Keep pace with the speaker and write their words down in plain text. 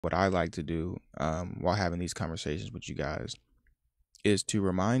What I like to do while having these conversations with you guys is to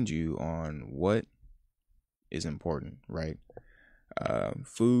remind you on what is important, right?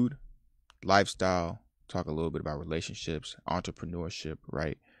 Food, lifestyle, talk a little bit about relationships, entrepreneurship,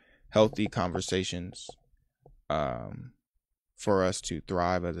 right? Healthy conversations um, for us to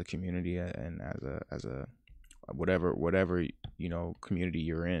thrive as a community and as a whatever community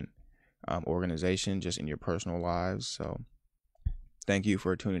you're in, organization, just in your personal lives. So thank you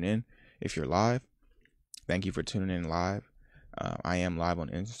for tuning in. If you're live, thank you for tuning in live. I am live on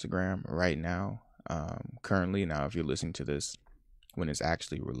Instagram right now. Currently, now if you're listening to this when it's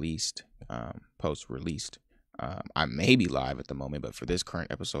actually released, post released, I may be live at the moment, but for this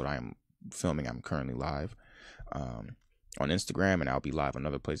current episode I am filming, I'm currently live on Instagram, and I'll be live on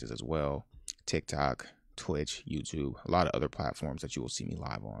other places as well: TikTok, Twitch, YouTube, a lot of other platforms that you will see me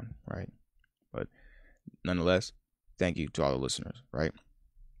live on, right? But nonetheless, thank you to all the listeners, right?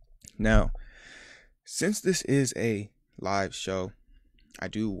 Now, since this is a live show, I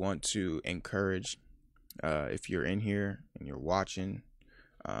do want to encourage, if you're in here and you're watching,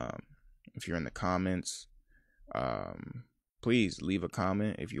 if you're in the comments, please leave a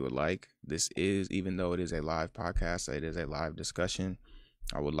comment if you would like. This is, even though it is a live podcast, it is a live discussion.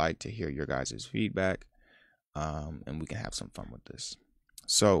 I would like to hear your guys' feedback, and we can have some fun with this.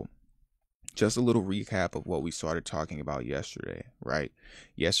 So, just a little recap of what we started talking about yesterday, right?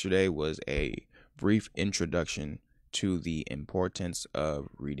 Yesterday was a brief introduction to the importance of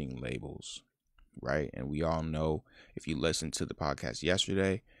reading labels, right? And we all know, if you listened to the podcast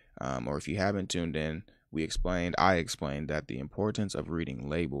yesterday, or if you haven't tuned in, I explained that the importance of reading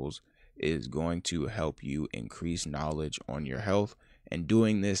labels is going to help you increase knowledge on your health, and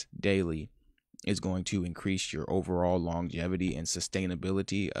doing this daily is going to increase your overall longevity and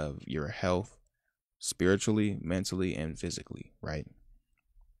sustainability of your health, spiritually, mentally, and physically, right?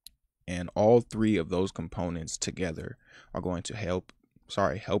 And all three of those components together are going to help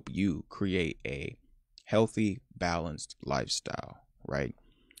you create a healthy, balanced lifestyle, right?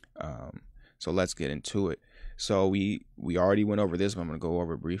 So let's get into it. So we already went over this, but I'm going to go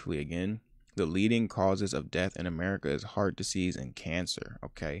over it briefly again. The leading causes of death in America is heart disease and cancer,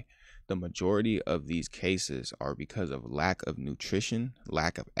 okay? The majority of these cases are because of lack of nutrition,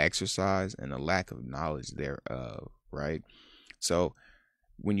 lack of exercise, and a lack of knowledge thereof, right? So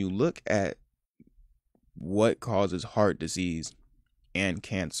when you look at what causes heart disease and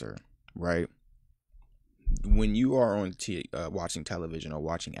cancer, right? When you are on watching television or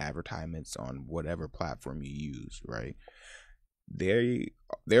watching advertisements on whatever platform you use, right?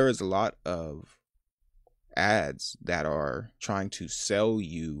 There is a lot of ads that are trying to sell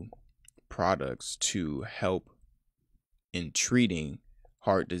you products to help in treating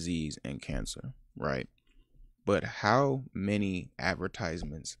heart disease and cancer, right? But how many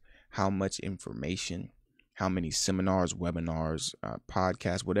advertisements, how much information, how many seminars, webinars,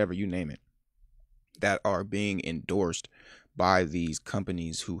 podcasts, whatever you name it, that are being endorsed by these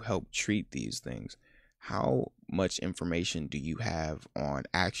companies who help treat these things? How much information do you have on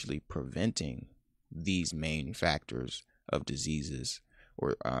actually preventing these main factors of diseases,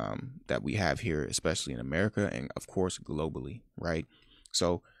 or that we have here, especially in America and of course globally, right?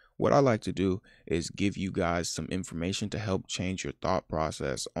 So what I like to do is give you guys some information to help change your thought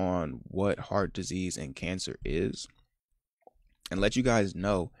process on what heart disease and cancer is, and let you guys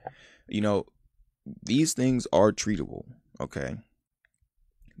know, these things are treatable, okay?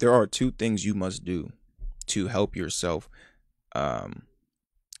 There are two things you must do to help yourself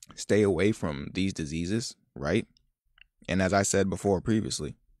stay away from these diseases, right? And as I said before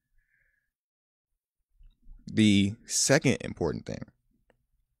previously, the second important thing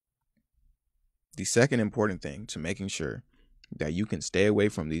to making sure that you can stay away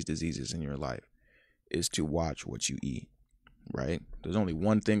from these diseases in your life is to watch what you eat, right? There's only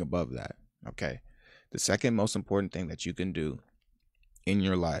one thing above that, okay? The second most important thing that you can do in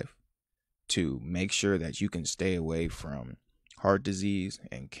your life to make sure that you can stay away from heart disease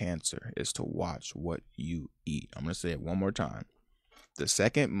and cancer is to watch what you eat. I'm going to say it one more time. The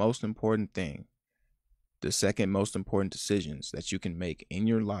second most important decisions that you can make in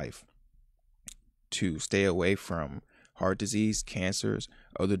your life to stay away from heart disease, cancers,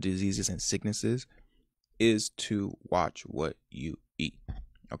 other diseases, and sicknesses is to watch what you eat.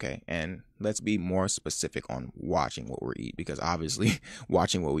 Okay, and let's be more specific on watching what we eat, because obviously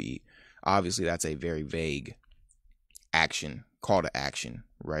watching what we eat, obviously that's a very vague call to action,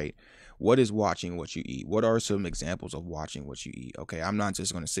 right? What is watching what you eat? What are some examples of watching what you eat? Okay, I'm not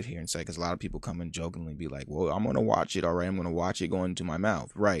just going to sit here and say, because a lot of people come and jokingly be like, well, I'm going to watch it, all right? I'm going to watch it go into my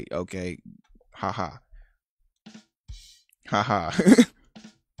mouth, right? Okay, haha. Haha.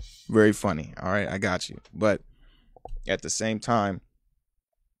 Very funny. All right, I got you. But at the same time,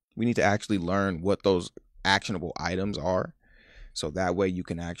 we need to actually learn what those actionable items are, so that way you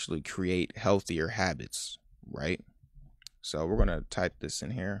can actually create healthier habits, right? So we're going to type this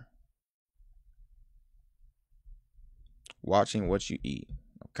in here. Watching what you eat.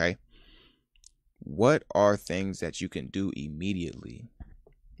 Okay. What are things that you can do immediately,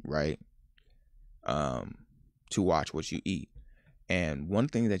 right? To watch what you eat. And one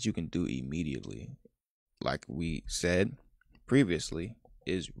thing that you can do immediately, like we said previously,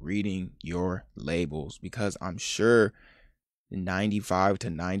 is reading your labels, because I'm sure 95 to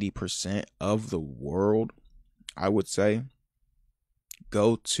 90% of the world, I would say,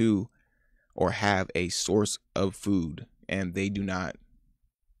 go to or have a source of food, and they do not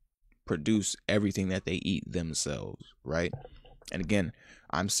produce everything that they eat themselves, right? And again,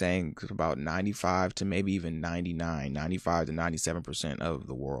 I'm saying about 95 to maybe even 95 to 97% of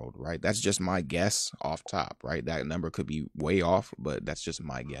the world, right? That's just my guess off top, right? That number could be way off, but that's just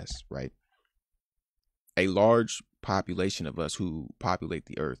my guess, right? A large population of us who populate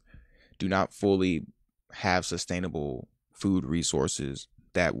the earth do not fully have sustainable food resources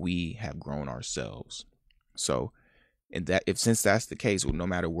that we have grown ourselves. So, and that if since that's the case, no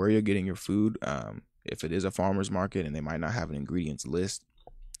matter where you're getting your food, if it is a farmer's market and they might not have an ingredients list,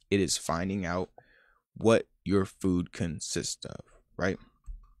 it is finding out what your food consists of, right?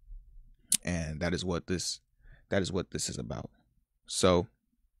 And that is what this is about. So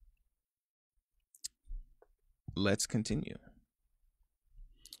let's continue.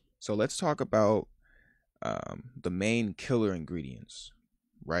 So let's talk about the main killer ingredients,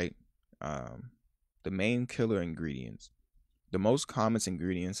 right? The main killer ingredients. The most common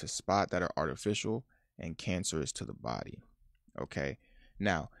ingredients is spot that are artificial and cancerous to the body. Okay.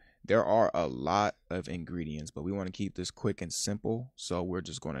 Now, there are a lot of ingredients, but we want to keep this quick and simple, so we're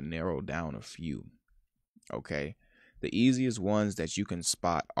just going to narrow down a few. Okay. The easiest ones that you can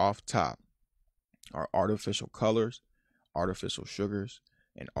spot off top are artificial colors, artificial sugars,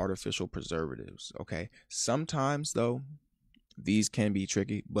 and artificial preservatives. Okay. Sometimes, though, these can be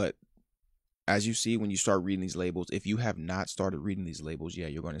tricky, but as you see when you start reading these labels, if you have not started reading these labels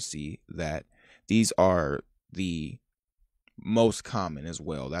yet, you're going to see that these are the most common as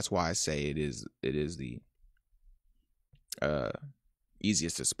well. That's why I say it is the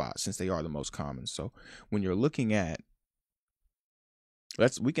easiest to spot, since they are the most common. So when you're looking at,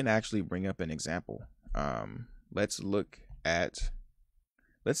 we can actually bring up an example. Let's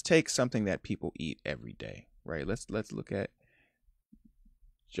take something that people eat every day, right? Let's look at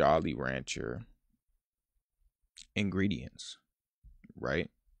Jolly Rancher ingredients, right?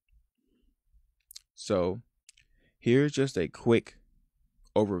 So here's just a quick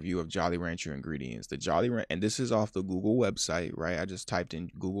overview of Jolly Rancher ingredients. And this is off the Google website, right? I just typed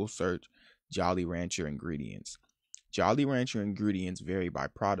in Google search Jolly Rancher ingredients. Jolly Rancher ingredients vary by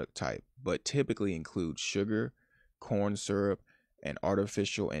product type, but typically include sugar, corn syrup, and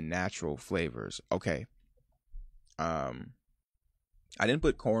artificial and natural flavors. Okay. I didn't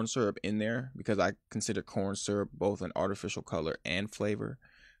put corn syrup in there because I consider corn syrup both an artificial color and flavor,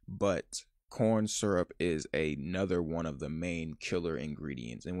 but corn syrup is another one of the main killer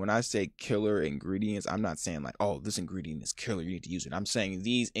ingredients. And when I say killer ingredients, I'm not saying like, oh, this ingredient is killer, you need to use it. I'm saying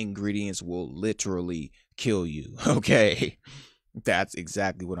these ingredients will literally kill you. Okay. That's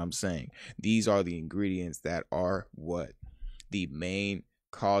exactly what I'm saying. These are the ingredients that are what the main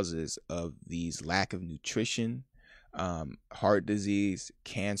causes of these lack of nutrition, heart disease,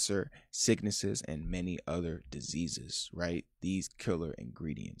 cancer, sicknesses, and many other diseases, right? These killer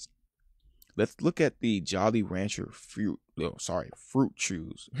ingredients. Let's look at the Jolly Rancher fruit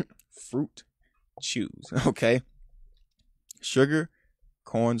chews. Fruit chews, okay? Sugar,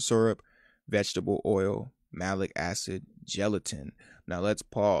 corn syrup, vegetable oil, malic acid, gelatin. Now let's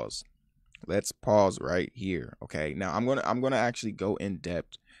pause. Let's pause right here, okay? Now I'm gonna actually go in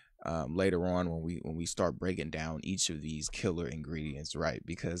depth later on when we start breaking down each of these killer ingredients, right?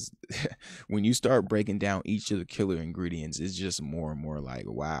 Because when you start breaking down each of the killer ingredients, it's just more and more like,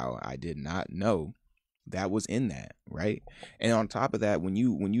 wow, I did not know that was in that, right? And on top of that, when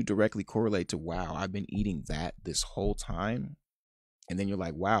you directly correlate to, wow, I've been eating that this whole time, and then you're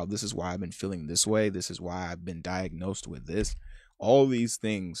like, wow, this is why I've been feeling this way, this is why I've been diagnosed with this, all these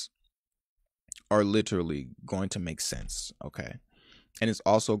things are literally going to make sense, okay? And it's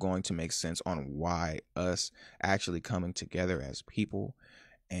also going to make sense on why us actually coming together as people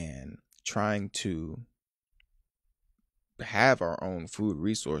and trying to have our own food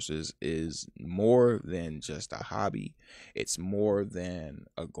resources is more than just a hobby. It's more than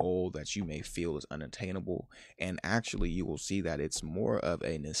a goal that you may feel is unattainable. And actually, you will see that it's more of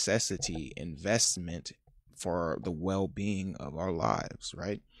a necessity investment for the well-being of our lives,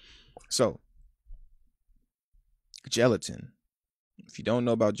 right? So, gelatin. If you don't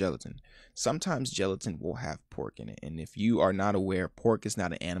know about gelatin, sometimes gelatin will have pork in it. And if you are not aware, pork is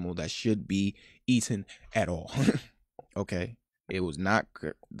not an animal that should be eaten at all. Okay. It was not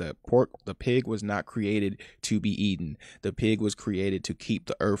the pig was not created to be eaten. The pig was created to keep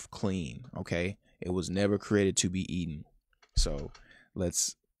the earth clean. Okay. It was never created to be eaten. So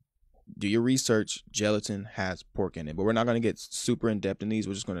let's do your research. Gelatin has pork in it, but we're not going to get super in depth in these.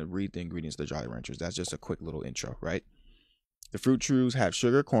 We're just going to read the ingredients of the Jolly Ranchers. That's just a quick little intro, right? The fruit chews have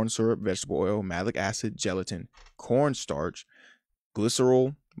sugar, corn syrup, vegetable oil, malic acid, gelatin, cornstarch,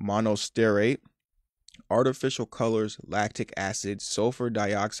 glycerol, monosterate, artificial colors, lactic acid, sulfur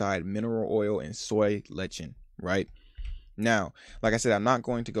dioxide, mineral oil, and soy lecithin, right? Now, like I said, I'm not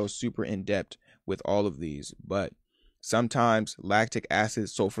going to go super in depth with all of these, but sometimes lactic acid,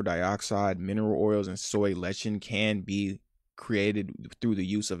 sulfur dioxide, mineral oils, and soy lecithin can be created through the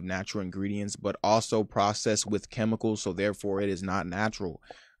use of natural ingredients, but also processed with chemicals, so therefore it is not natural.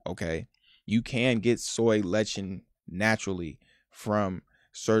 Okay, you can get soy lecithin naturally from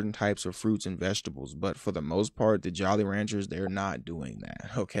certain types of fruits and vegetables, but for the most part, the Jolly Ranchers, they're not doing that.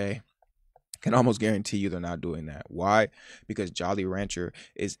 Okay, can almost guarantee you they're not doing that. Why? Because Jolly Rancher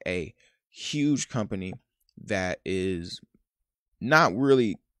is a huge company that is not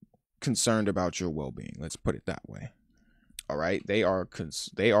really concerned about your well-being. Let's put it that way. All right, they are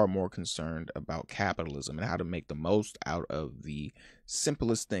more concerned about capitalism and how to make the most out of the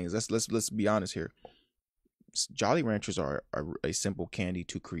simplest things. Let's be honest here. Jolly Ranchers are a simple candy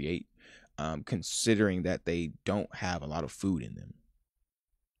to create, considering that they don't have a lot of food in them.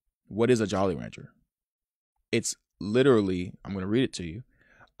 What is a Jolly Rancher? It's literally, I'm going to read it to you,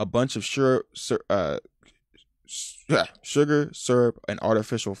 a bunch of sugar, syrup, and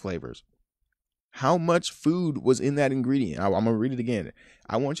artificial flavors. How much food was in that ingredient? I'm going to read it again.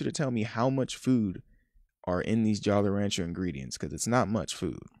 I want you to tell me how much food are in these Jolly Rancher ingredients, because it's not much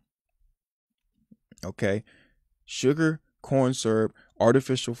food. Okay? Sugar, corn syrup,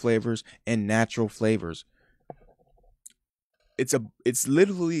 artificial flavors, and natural flavors. It's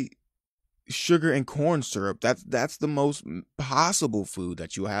literally sugar and corn syrup. That's the most possible food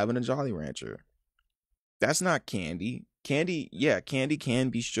that you have in a Jolly Rancher. That's not candy. Candy can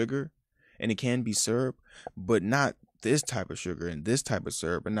be sugar and it can be syrup, but not this type of sugar and this type of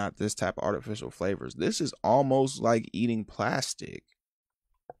syrup and not this type of artificial flavors. This is almost like eating plastic.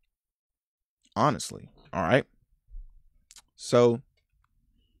 Honestly. All right. So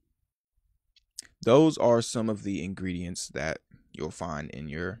those are some of the ingredients that you'll find in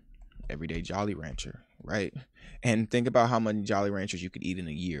your everyday Jolly Rancher, right? And think about how many Jolly Ranchers you could eat in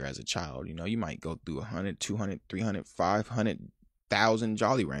a year as a child. You know, you might go through 100, 200, 300, 500,000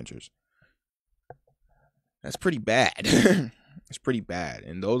 Jolly Ranchers. That's pretty bad. It's pretty bad.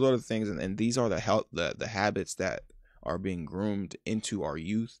 And those are the things, and these are the habits that are being groomed into our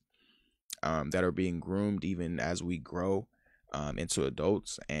youth, that are being groomed even as we grow into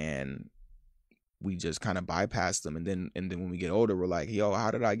adults, and we just kind of bypass them. And then when we get older, we're like, yo,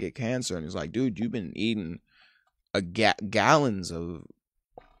 how did I get cancer? And it's like, dude, you've been eating gallons of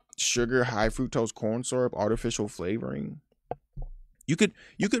sugar, high fructose corn syrup, artificial flavoring. You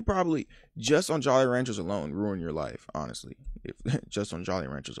could probably, just on Jolly Ranchers alone, ruin your life, honestly, just on Jolly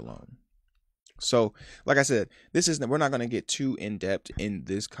Ranchers alone. So, like I said, we're not going to get too in depth in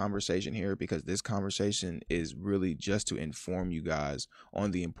this conversation here, because this conversation is really just to inform you guys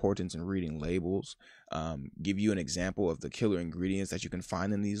on the importance in reading labels, give you an example of the killer ingredients that you can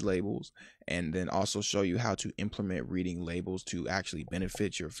find in these labels, and then also show you how to implement reading labels to actually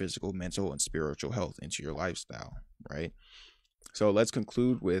benefit your physical, mental, and spiritual health into your lifestyle, right? So let's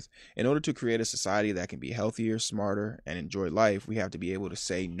conclude with, in order to create a society that can be healthier, smarter, and enjoy life, we have to be able to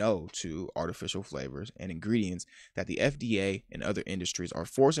say no to artificial flavors and ingredients that the FDA and other industries are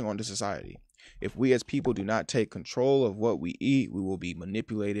forcing onto society. If we as people do not take control of what we eat, we will be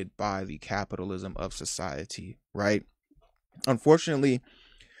manipulated by the capitalism of society, right? Unfortunately,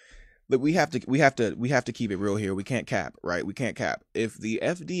 we have to keep it real here. We can't cap, right? We can't cap. If the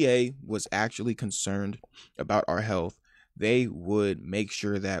FDA was actually concerned about our health, they would make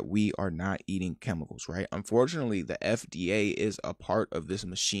sure that we are not eating chemicals, right? Unfortunately, the FDA is a part of this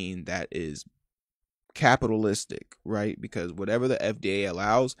machine that is capitalistic, right? Because whatever the FDA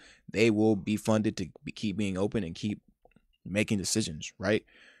allows, they will be funded to keep being open and keep making decisions, right?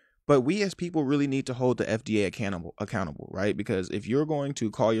 But we as people really need to hold the FDA accountable, right? Because if you're going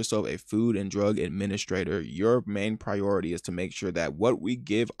to call yourself a food and drug administrator, your main priority is to make sure that what we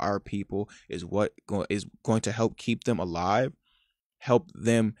give our people is what is going to help keep them alive, help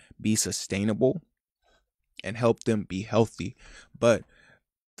them be sustainable, and help them be healthy. But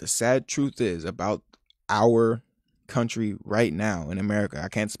the sad truth is about our country right now in America, I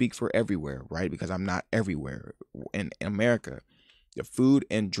can't speak for everywhere, right? Because I'm not everywhere. In America, the Food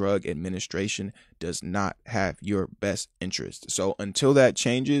and Drug Administration does not have your best interest. So until that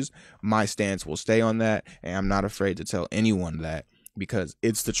changes, my stance will stay on that. And I'm not afraid to tell anyone that, because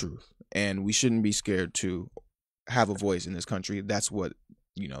it's the truth. And we shouldn't be scared to have a voice in this country. That's what,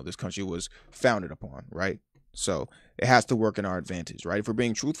 this country was founded upon, right? So it has to work in our advantage, right? If we're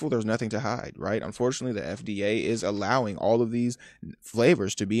being truthful, there's nothing to hide, right? Unfortunately, the FDA is allowing all of these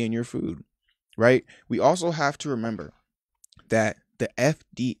flavors to be in your food, right? We also have to remember that the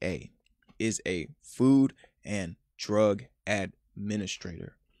FDA is a Food and Drug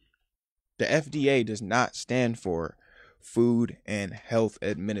Administrator. The FDA does not stand for Food and Health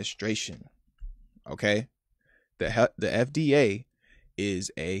Administration, okay? The FDA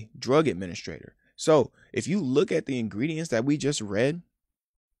is a drug administrator. So if you look at the ingredients that we just read,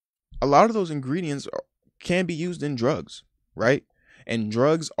 a lot of those ingredients can be used in drugs, right? And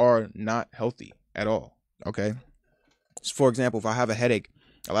drugs are not healthy at all, okay? So for example, if I have a headache,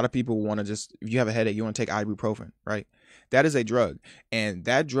 a lot of people want to just, if you have a headache, you want to take ibuprofen, right? That is a drug, and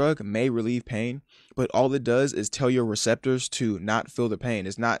that drug may relieve pain, but all it does is tell your receptors to not feel the pain.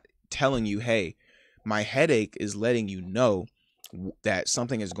 It's not telling you, hey, my headache is letting you know that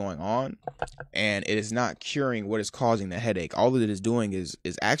something is going on, and it is not curing what is causing the headache. All that it is doing is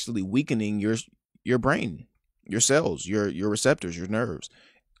actually weakening your brain, your cells, your receptors, your nerves,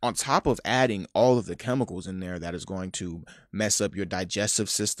 on top of adding all of the chemicals in there that is going to mess up your digestive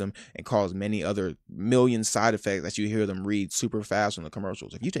system and cause many other million side effects that you hear them read super fast on the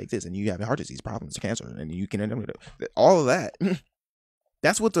commercials. If you take this and you have heart disease problems, cancer, and you can end up with all of that.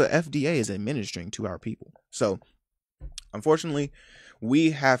 That's what the FDA is administering to our people. So unfortunately,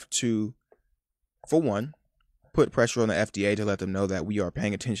 we have to, for one, put pressure on the FDA to let them know that we are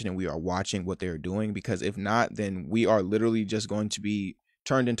paying attention and we are watching what they're doing, because if not, then we are literally just going to be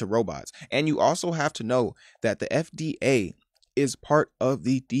turned into robots. And you also have to know that the FDA is part of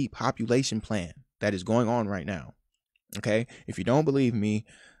the depopulation plan that is going on right now. Okay? If you don't believe me,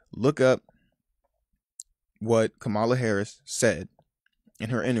 look up what Kamala Harris said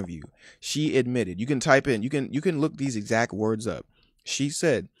in her interview. She admitted, you can type in, you can look these exact words up. She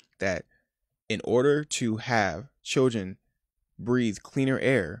said that in order to have children breathe cleaner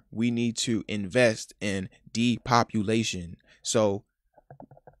air, we need to invest in depopulation. So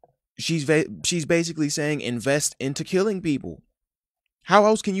she's basically saying invest into killing people. How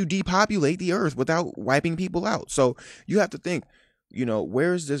else can you depopulate the earth without wiping people out? So you have to think,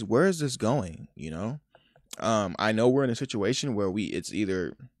 where is this going? I know we're in a situation where it's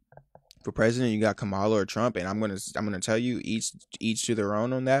either, for president, you got Kamala or Trump, and I'm gonna tell you, each to their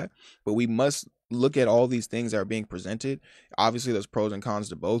own on that. But we must look at all these things that are being presented. Obviously, there's pros and cons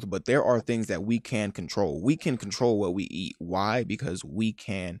to both, but there are things that we can control. We can control what we eat. Why? Because we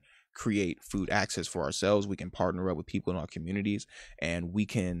can create food access for ourselves. We can partner up with people in our communities, and we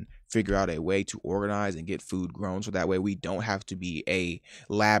can figure out a way to organize and get food grown, so that way we don't have to be a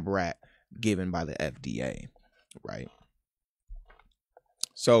lab rat given by the FDA, right?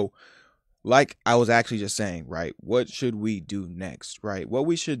 So, like I was actually just saying, right, what should we do next, right? What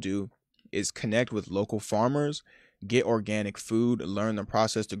we should do is connect with local farmers, get organic food, learn the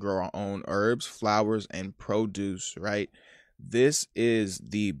process to grow our own herbs, flowers, and produce, right? This is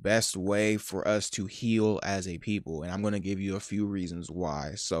the best way for us to heal as a people, and I'm going to give you a few reasons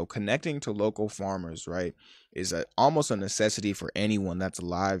why. So connecting to local farmers, right, is almost a necessity for anyone that's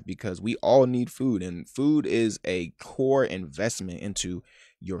alive, because we all need food, and food is a core investment into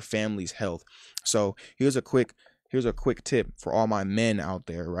your family's health. So here's a quick tip for all my men out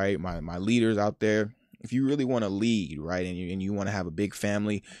there, right? My leaders out there. If you really want to lead, right, and you want to have a big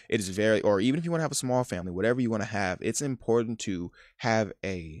family, it is or even if you want to have a small family, whatever you want to have, it's important to have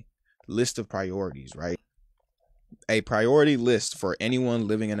a list of priorities, right? A priority list for anyone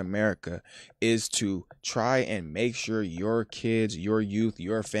living in America is to try and make sure your kids, your youth,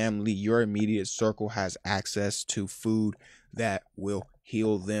 your family, your immediate circle has access to food that will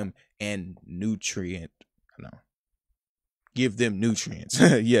heal them and give them nutrients.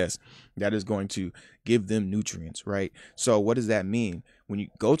 Yes, that is going to give them nutrients, right? So what does that mean? When you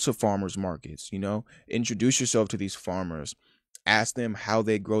go to farmers markets, introduce yourself to these farmers, ask them how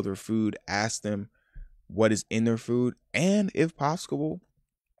they grow their food, ask them what is in their food, and if possible,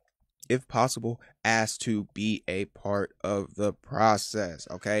 if possible, ask to be a part of the process.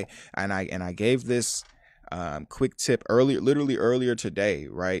 Okay. And I gave this quick tip earlier, literally earlier today,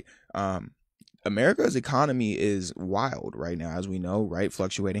 right? America's economy is wild right now, as we know, right?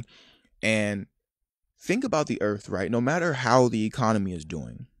 Fluctuating. And think about the earth, right? No matter how the economy is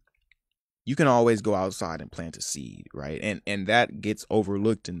doing, you can always go outside and plant a seed, right? And that gets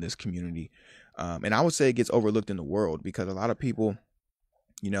overlooked in this community. And I would say it gets overlooked in the world because a lot of people,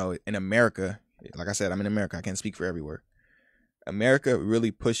 in America, like I said, I'm in America. I can't speak for everywhere. America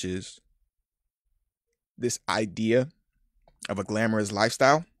really pushes this idea of a glamorous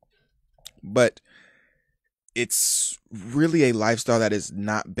lifestyle, but it's really a lifestyle that is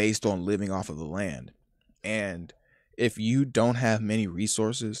not based on living off of the land. And if you don't have many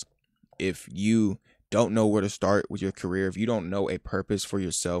resources, if you don't know where to start with your career, if you don't know a purpose for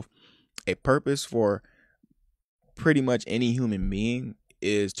yourself, a purpose for pretty much any human being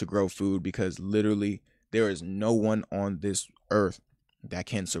is to grow food, because literally there is no one on this earth that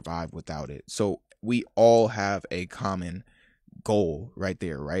can survive without it. So we all have a common goal right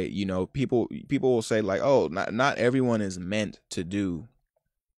there, right? People will say like, oh, not everyone is meant to do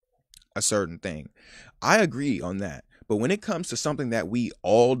a certain thing. I agree on that. But when it comes to something that we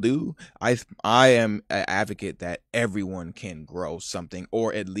all do, I am an advocate that everyone can grow something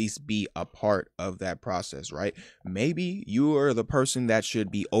or at least be a part of that process, right? Maybe you are the person that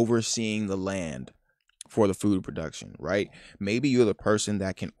should be overseeing the land for the food production, right? Maybe you're the person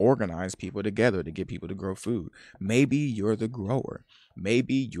that can organize people together to get people to grow food. Maybe you're the grower.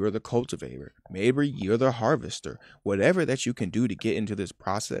 Maybe you're the cultivator. Maybe you're the harvester. Whatever that you can do to get into this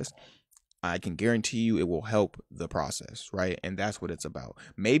process, I can guarantee you it will help the process, right? And that's what it's about.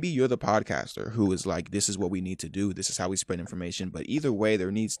 Maybe you're the podcaster who is like, this is what we need to do. This is how we spread information. But either way,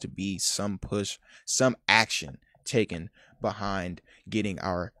 there needs to be some push, some action taken behind getting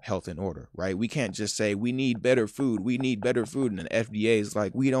our health in order, right? We can't just say we need better food. We need better food. And the FDA is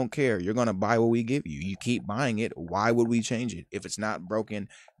like, we don't care. You're going to buy what we give you. You keep buying it. Why would we change it? If it's not broken,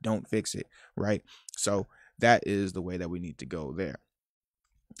 don't fix it, right? So that is the way that we need to go there.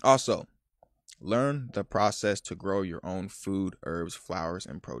 Also, learn the process to grow your own food, herbs, flowers,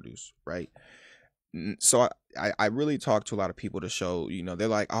 and produce, right? So I really talk to a lot of people to show, they're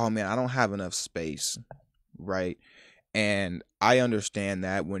like, oh man, I don't have enough space, right? And I understand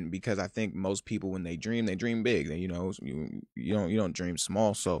that because I think most people, when they dream big. You don't dream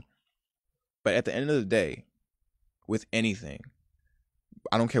small. So, but at the end of the day, with anything,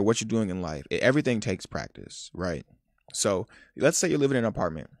 I don't care what you're doing in life, everything takes practice, right? So let's say you're living in an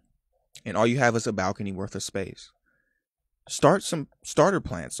apartment and all you have is a balcony worth of space. Start some starter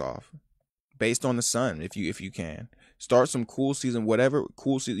plants off based on the sun, if you can. Start some cool season, whatever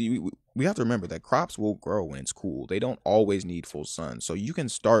cool season. We have to remember that crops will grow when it's cool. They don't always need full sun. So you can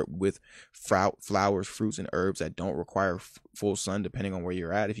start with flowers, fruits, and herbs that don't require full sun, depending on where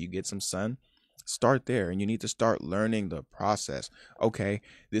you're at. If you get some sun, start there. And you need to start learning the process. Okay,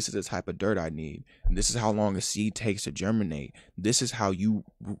 this is the type of dirt I need. And this is how long a seed takes to germinate. This is how you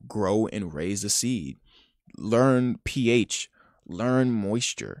grow and raise a seed. Learn pH, learn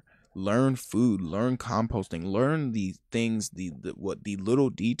moisture, learn food, learn composting, learn these things, the little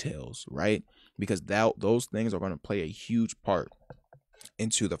details, right? Because those things are going to play a huge part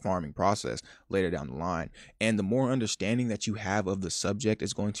into the farming process later down the line. And the more understanding that you have of the subject,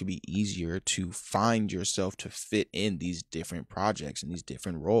 is going to be easier to find yourself to fit in these different projects and these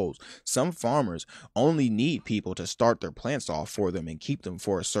different roles. Some farmers only need people to start their plants off for them and keep them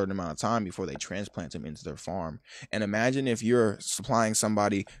for a certain amount of time before they transplant them into their farm. And imagine if you're supplying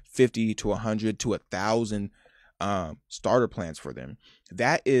somebody 50 to 100 to 1,000 starter plants for them.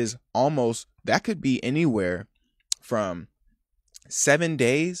 That could be anywhere from 7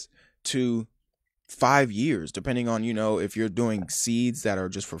 days to 5 years, depending on, if you're doing seeds that are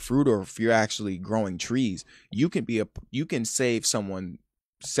just for fruit or if you're actually growing trees. You can save someone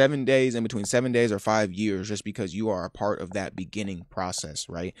 7 days, in between 7 days or 5 years, just because you are a part of that beginning process,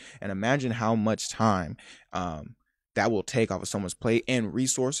 right? And imagine how much time that will take off of someone's plate and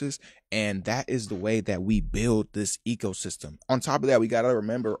resources. And that is the way that we build this ecosystem. On top of that, we got to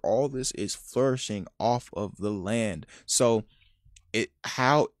remember all this is flourishing off of the land. So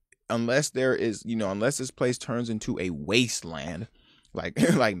unless this place turns into a wasteland, like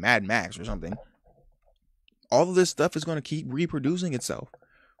like Mad Max or something, all of this stuff is going to keep reproducing itself,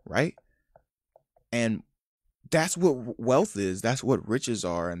 right? And that's what wealth is. That's what riches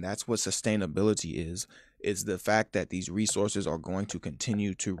are. And that's what sustainability is. It's the fact that these resources are going to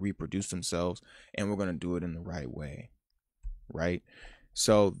continue to reproduce themselves, and we're going to do it in the right way, right?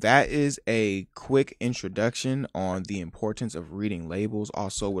 So that is a quick introduction on the importance of reading labels,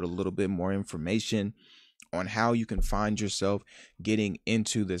 also with a little bit more information on how you can find yourself getting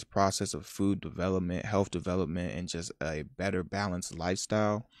into this process of food development, health development, and just a better balanced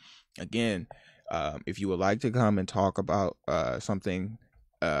lifestyle. Again, if you would like to come and talk about something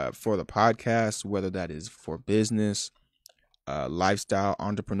for the podcast, whether that is for business, lifestyle,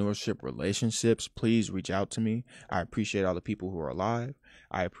 entrepreneurship, relationships, please reach out to me. I appreciate all the people who are alive.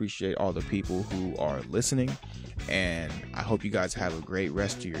 I appreciate all the people who are listening. And I hope you guys have a great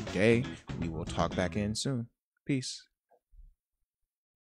rest of your day. We will talk back in soon. Peace.